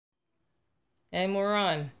And we're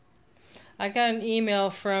on. I got an email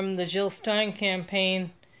from the Jill Stein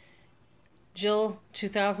campaign, Jill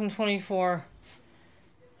 2024.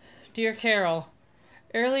 Dear Carol,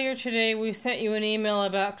 earlier today we sent you an email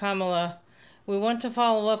about Kamala. We want to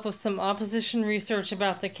follow up with some opposition research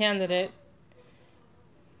about the candidate.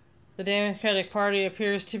 The Democratic Party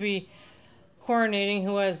appears to be coronating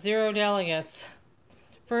who has 0 delegates.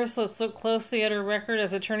 First, let's look closely at her record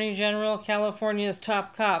as Attorney General, California's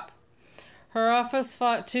top cop. Her office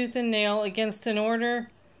fought tooth and nail against an order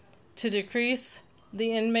to decrease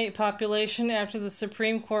the inmate population after the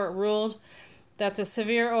Supreme Court ruled that the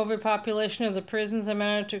severe overpopulation of the prisons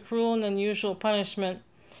amounted to cruel and unusual punishment.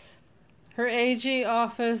 Her AG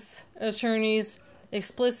office attorneys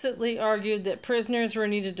explicitly argued that prisoners were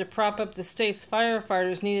needed to prop up the state's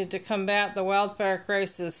firefighters needed to combat the wildfire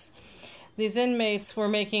crisis. These inmates were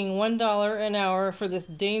making $1 an hour for this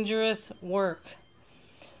dangerous work.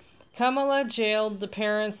 Kamala jailed the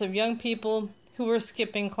parents of young people who were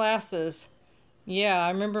skipping classes. Yeah, I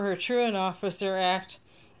remember her Truant Officer Act,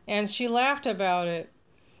 and she laughed about it.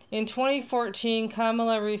 In 2014,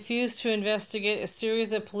 Kamala refused to investigate a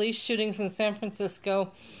series of police shootings in San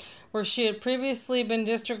Francisco, where she had previously been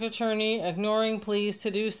district attorney, ignoring pleas to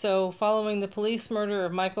do so following the police murder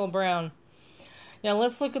of Michael Brown. Now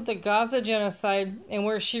let's look at the Gaza genocide and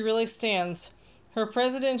where she really stands. Her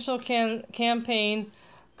presidential campaign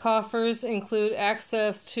coffers include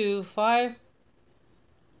access to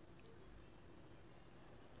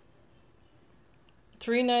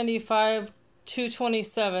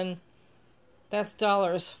 $395,227. That's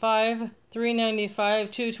dollars.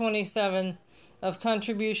 $395,227 of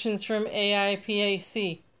contributions from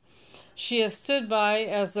AIPAC. She has stood by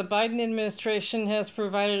as the Biden administration has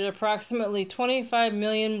provided approximately $25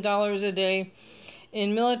 million a day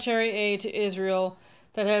in military aid to Israel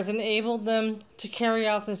that has enabled them to carry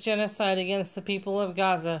out this genocide against the people of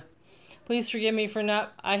Gaza. Please forgive me for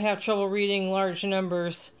I have trouble reading large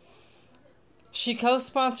numbers. She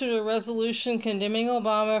co-sponsored a resolution condemning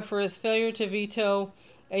Obama for his failure to veto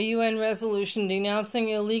a UN resolution denouncing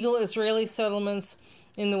illegal Israeli settlements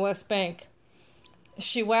in the West Bank.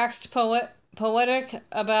 She waxed poetic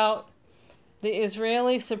about the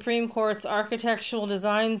Israeli Supreme Court's architectural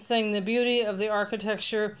design, saying the beauty of the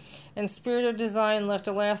architecture and spirit of design left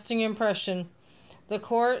a lasting impression. The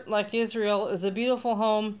court, like Israel, is a beautiful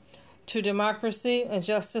home to democracy and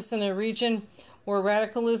justice in a region where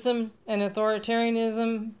radicalism and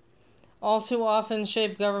authoritarianism all too often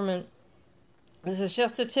shape government. This is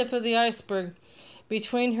just the tip of the iceberg.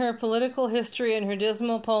 Between her political history and her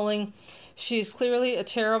dismal polling, she is clearly a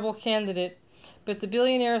terrible candidate, but the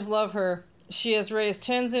billionaires love her. She has raised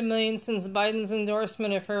tens of millions since Biden's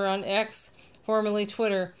endorsement of her on X, formerly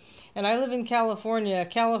Twitter. And I live in California.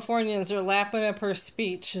 Californians are lapping up her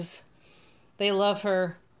speeches. They love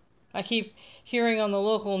her. I keep hearing on the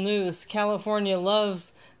local news, California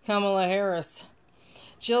loves Kamalaharris.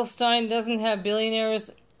 Jill Stein doesn't have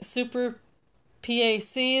billionaires, super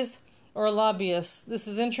PACs, or lobbyists. This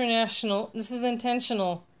is international. This is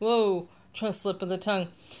intentional. Whoa, slip of the tongue.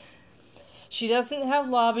 She doesn't have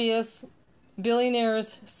lobbyists,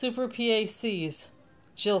 billionaires, super PACs.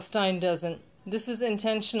 Jill Stein doesn't. This is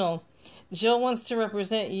intentional. Jill wants to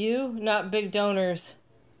represent you, not big donors,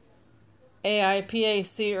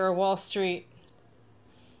 AIPAC or Wall Street.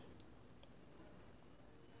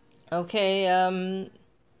 Okay,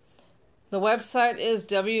 the website is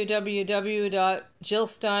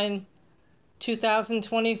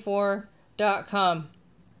www.jillstein2024.com.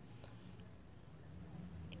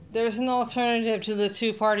 There's an alternative to the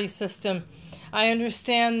two-party system. I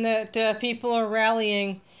understand that people are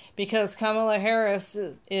rallying because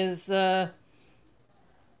Kamalaharris is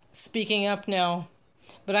speaking up now.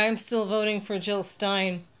 But I'm still voting for Jill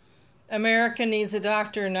Stein. America needs a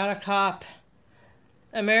doctor, not a cop.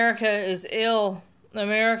 America is ill.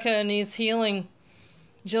 America needs healing.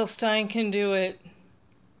 Jill Stein can do it.